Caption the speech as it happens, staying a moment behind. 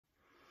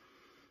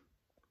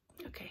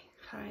Okay,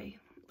 hi.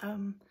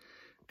 I'm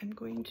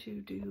going to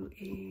do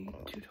a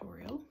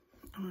tutorial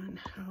on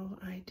how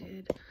I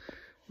did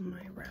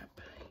my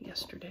wrap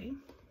yesterday,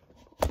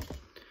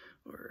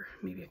 or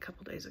maybe a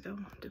couple days ago,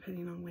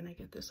 depending on when I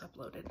get this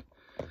uploaded.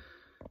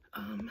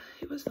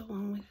 It was the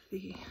one with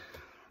the,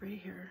 right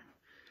here,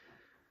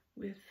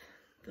 with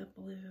the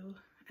blue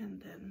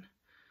and then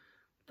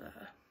the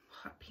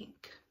hot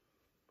pink.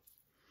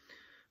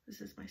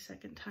 This is my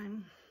second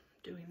time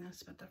doing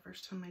this, but the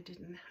first time I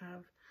didn't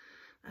have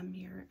a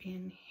mirror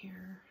in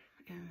here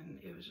and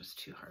it was just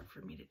too hard for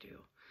me to do.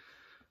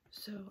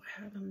 So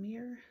I have a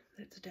mirror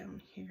that's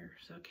down here,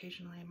 so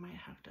occasionally I might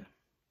have to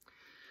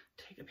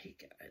take a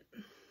peek at it.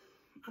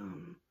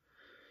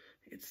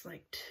 It's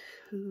like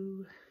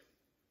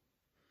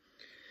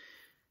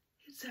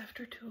it's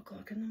after 2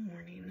 o'clock in the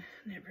morning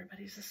and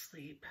everybody's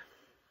asleep.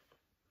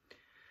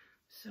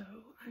 So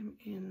I'm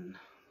in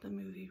the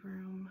movie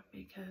room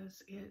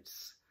because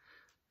it's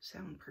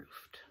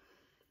soundproofed.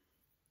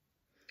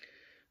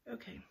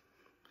 Okay,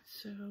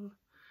 so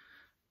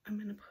I'm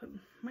gonna put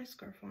my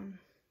scarf on.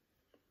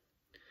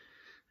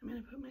 I'm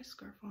gonna put my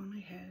scarf on my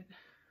head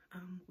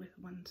with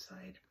one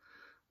side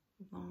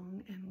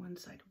long and one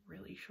side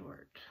really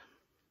short.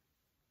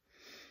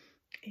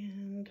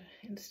 And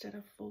instead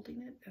of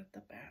folding it at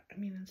the back,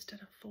 instead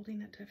of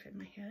folding it to fit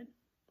my head,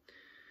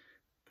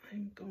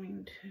 I'm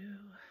going to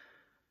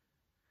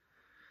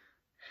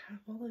have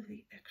all of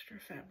the extra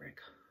fabric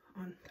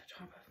on the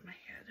top of my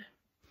head.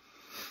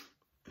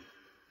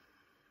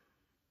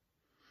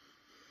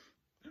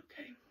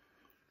 Okay,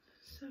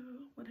 so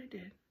what I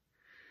did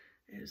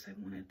is I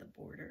wanted the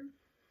border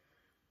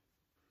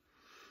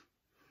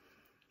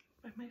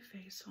by my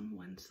face on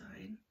one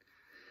side,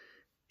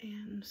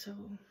 and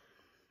so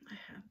I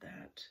had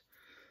that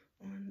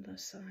on the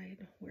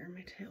side where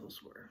my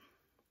tails were.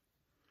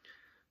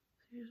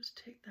 So you just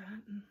take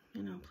that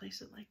and,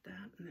 place it like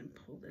that, and then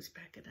pull this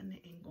back at an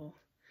angle,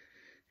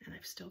 and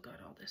I've still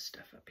got all this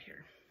stuff up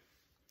here.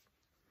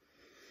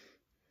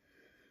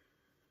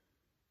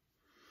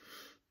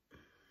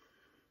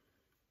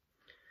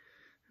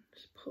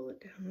 Just pull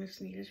it down as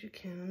neat as you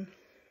can,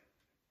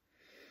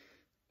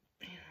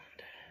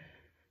 and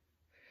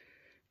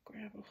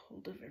grab a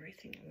hold of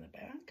everything in the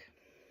back,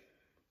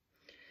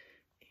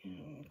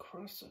 and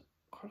cross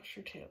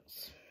your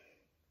tails.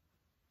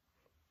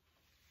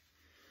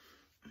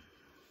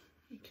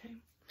 Okay,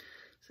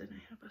 so then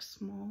I have a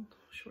small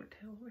short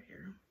tail over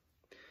here,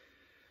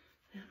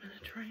 and I'm going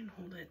to try and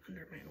hold it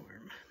under my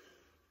arm.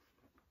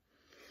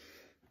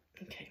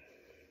 Okay,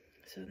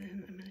 so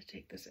then I'm going to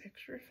take this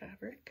extra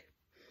fabric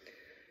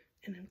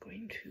and I'm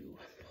going to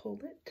pull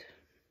it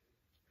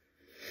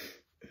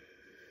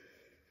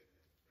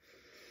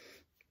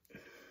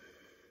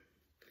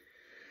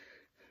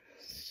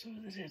so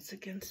that it's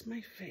against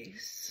my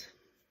face,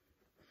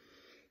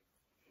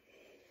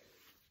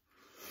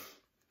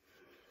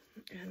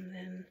 and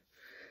then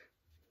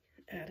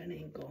at an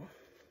angle.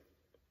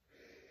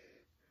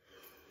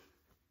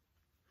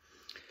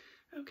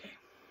 Okay,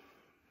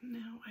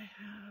 now I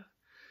have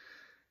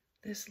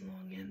this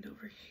long end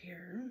over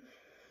here,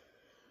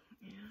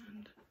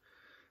 and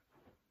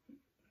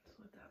that's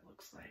what that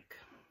looks like.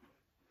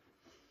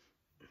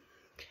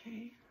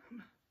 Okay,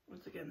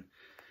 once again,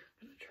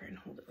 I'm going to try and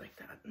hold it like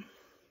that.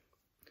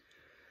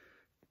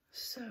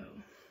 So,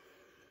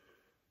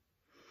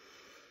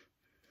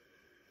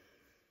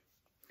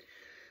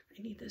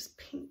 I need this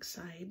pink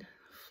side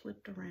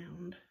flipped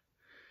around.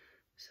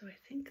 So I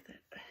think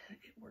that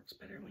it works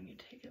better when you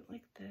take it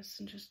like this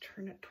and just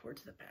turn it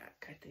towards the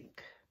back, I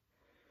think.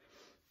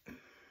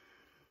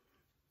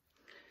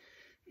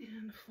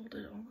 And fold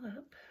it all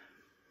up.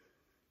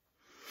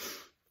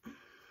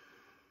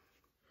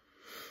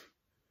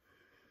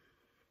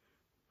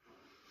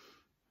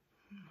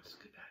 Let's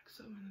go back.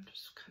 So I'm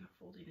just kind of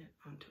folding it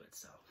onto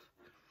itself.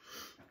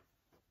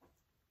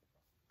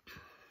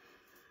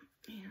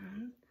 And I'm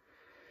going to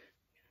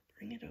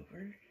bring it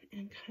over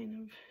and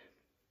kind of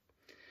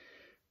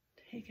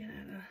take it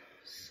at a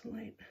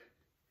slight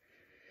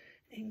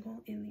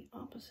angle in the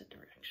opposite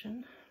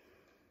direction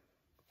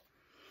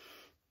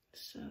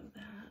so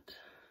that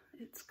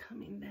it's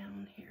coming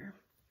down here.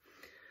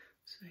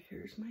 So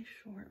here's my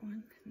short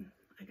one, and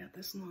I got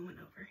this long one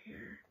over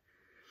here.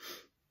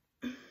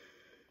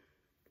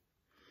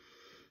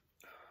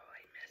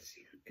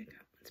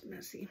 It's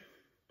messy.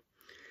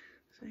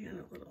 So I got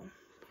a little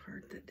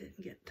part that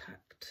didn't get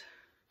tucked.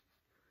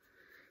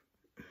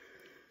 I'm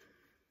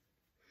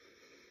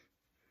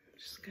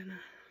just gonna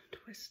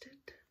twist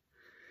it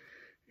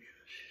and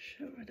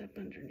shove it up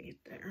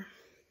underneath there.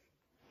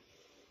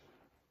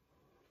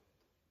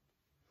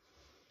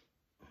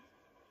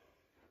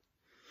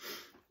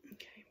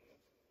 Okay.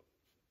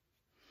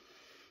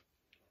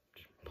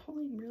 I'm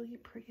pulling really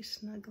pretty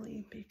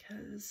snugly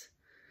because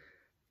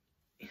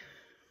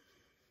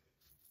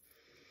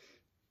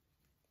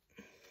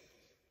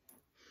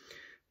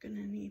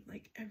gonna need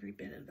like every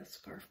bit of the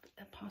scarf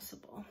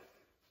possible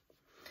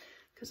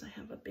because I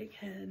have a big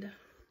head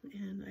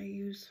and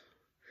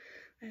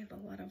I have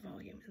a lot of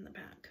volume in the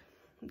back.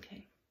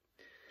 Okay,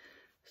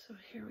 so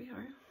here we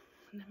are.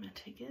 And I'm going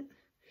to take it,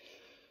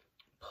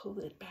 pull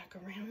it back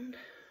around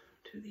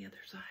to the other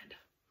side.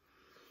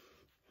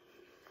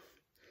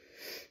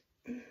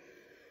 Alright,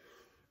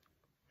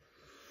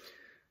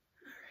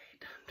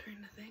 I'm trying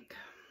to think.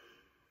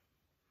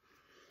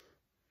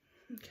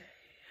 Okay.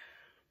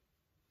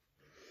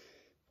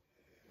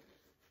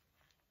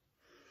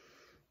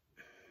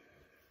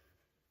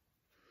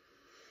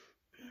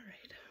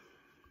 Alright.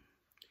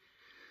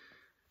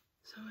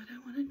 So what I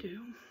want to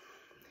do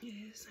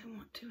is I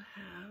want to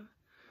have,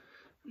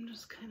 I'm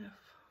just kind of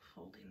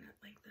folding it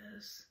like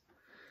this.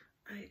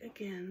 I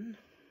again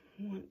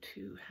want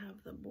to have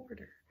the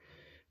border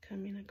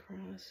coming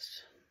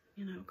across,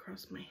 you know,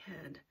 across my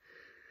head.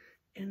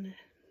 And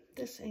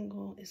this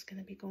angle is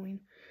going to be going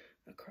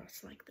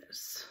across like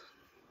this.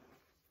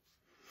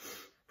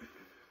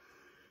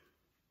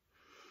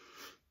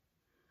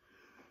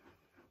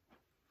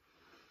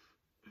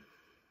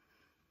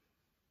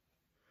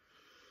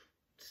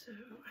 So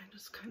I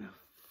just kind of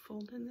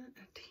folded it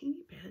a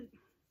teeny bit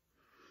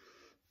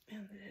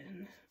and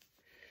then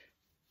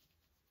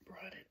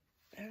brought it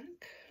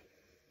back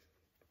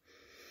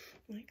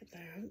like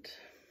that.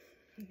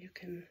 And you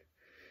can,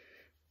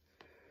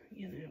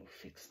 you know,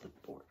 fix the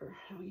border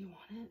how you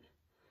want it.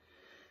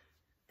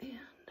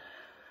 And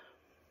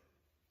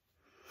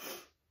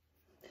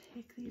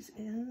take these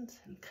ends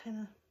and kind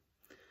of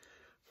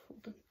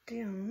fold them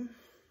down.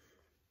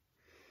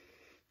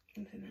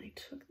 And then I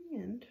took the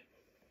end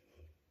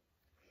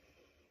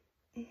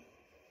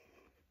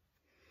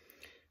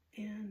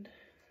and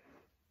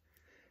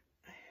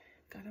I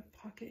got a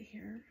pocket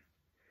here,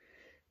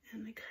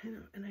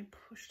 and I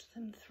pushed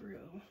them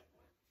through.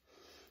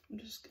 I'm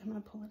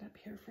gonna pull it up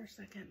here for a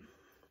second.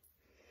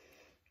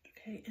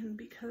 Okay, and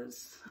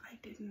because I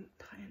didn't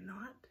tie a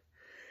knot,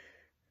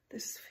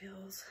 this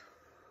feels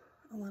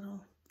a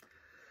little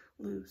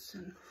loose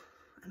and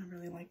I don't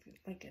really like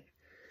it.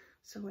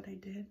 So what I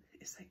did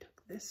is I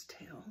took this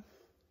tail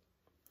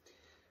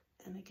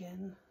and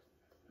again,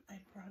 I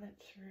brought it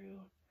through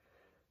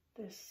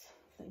this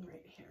thing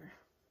right here.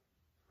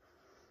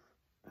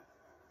 And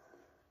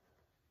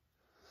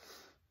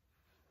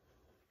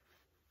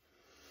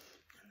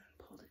then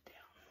pulled it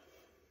down.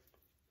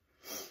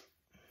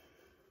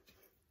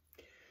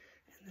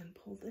 And then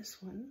pull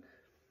this one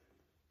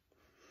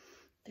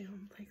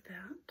down like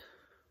that.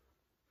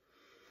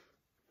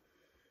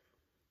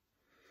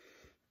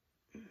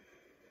 Let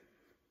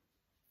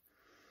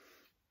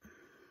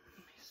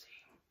me see.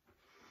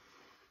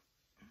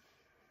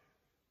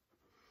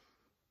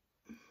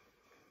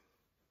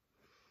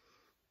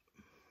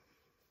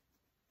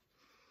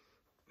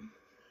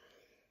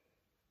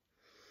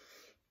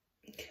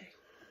 Okay.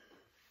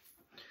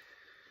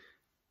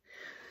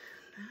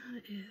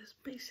 That is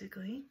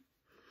basically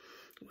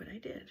what I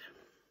did.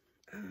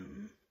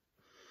 And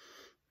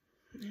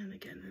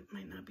again, it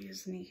might not be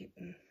as neat,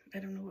 and I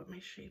don't know what my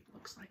shape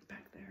looks like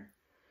back there.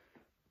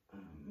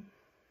 Let's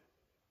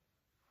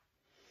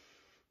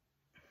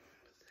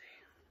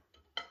see.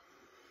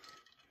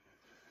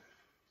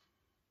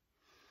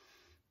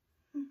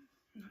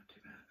 Not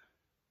too bad.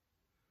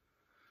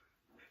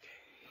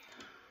 Okay.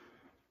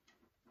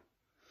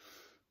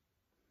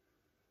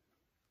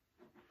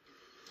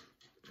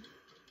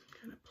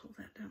 Kind of pull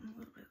that down a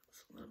little bit.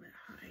 It's a little bit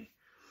high.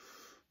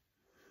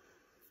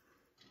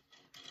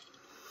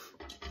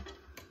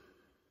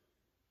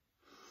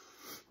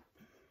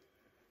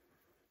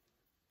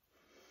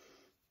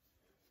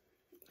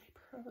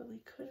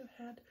 Probably could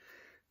have had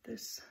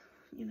this,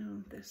 you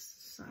know, this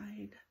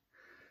side,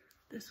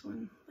 this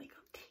one, like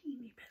a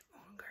teeny bit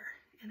longer.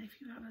 And if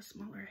you have a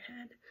smaller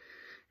head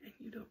and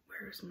you don't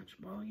wear as much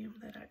volume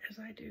as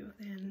I do,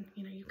 then,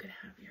 you know, you could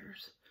have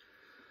yours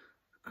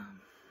a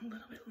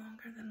little bit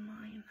longer than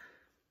mine.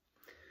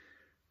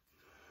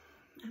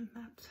 And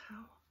that's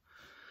how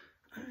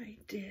I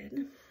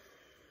did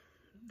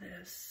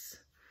this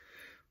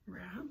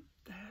wrap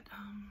that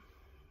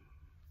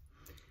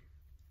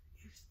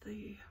is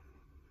the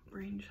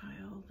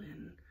brainchild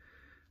and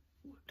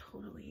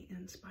totally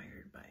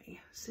inspired by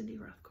Cindy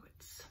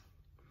Rothkowitz.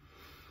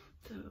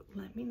 So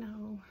let me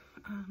know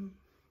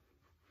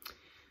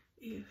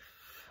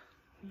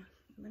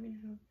let me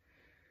know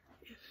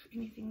if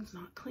anything's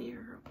not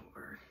clear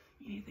or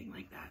anything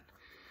like that,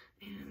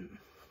 and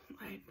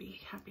I'd be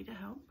happy to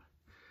help.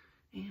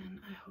 And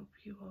I hope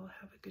you all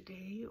have a good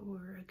day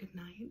or a good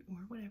night or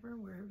whatever,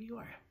 wherever you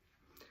are.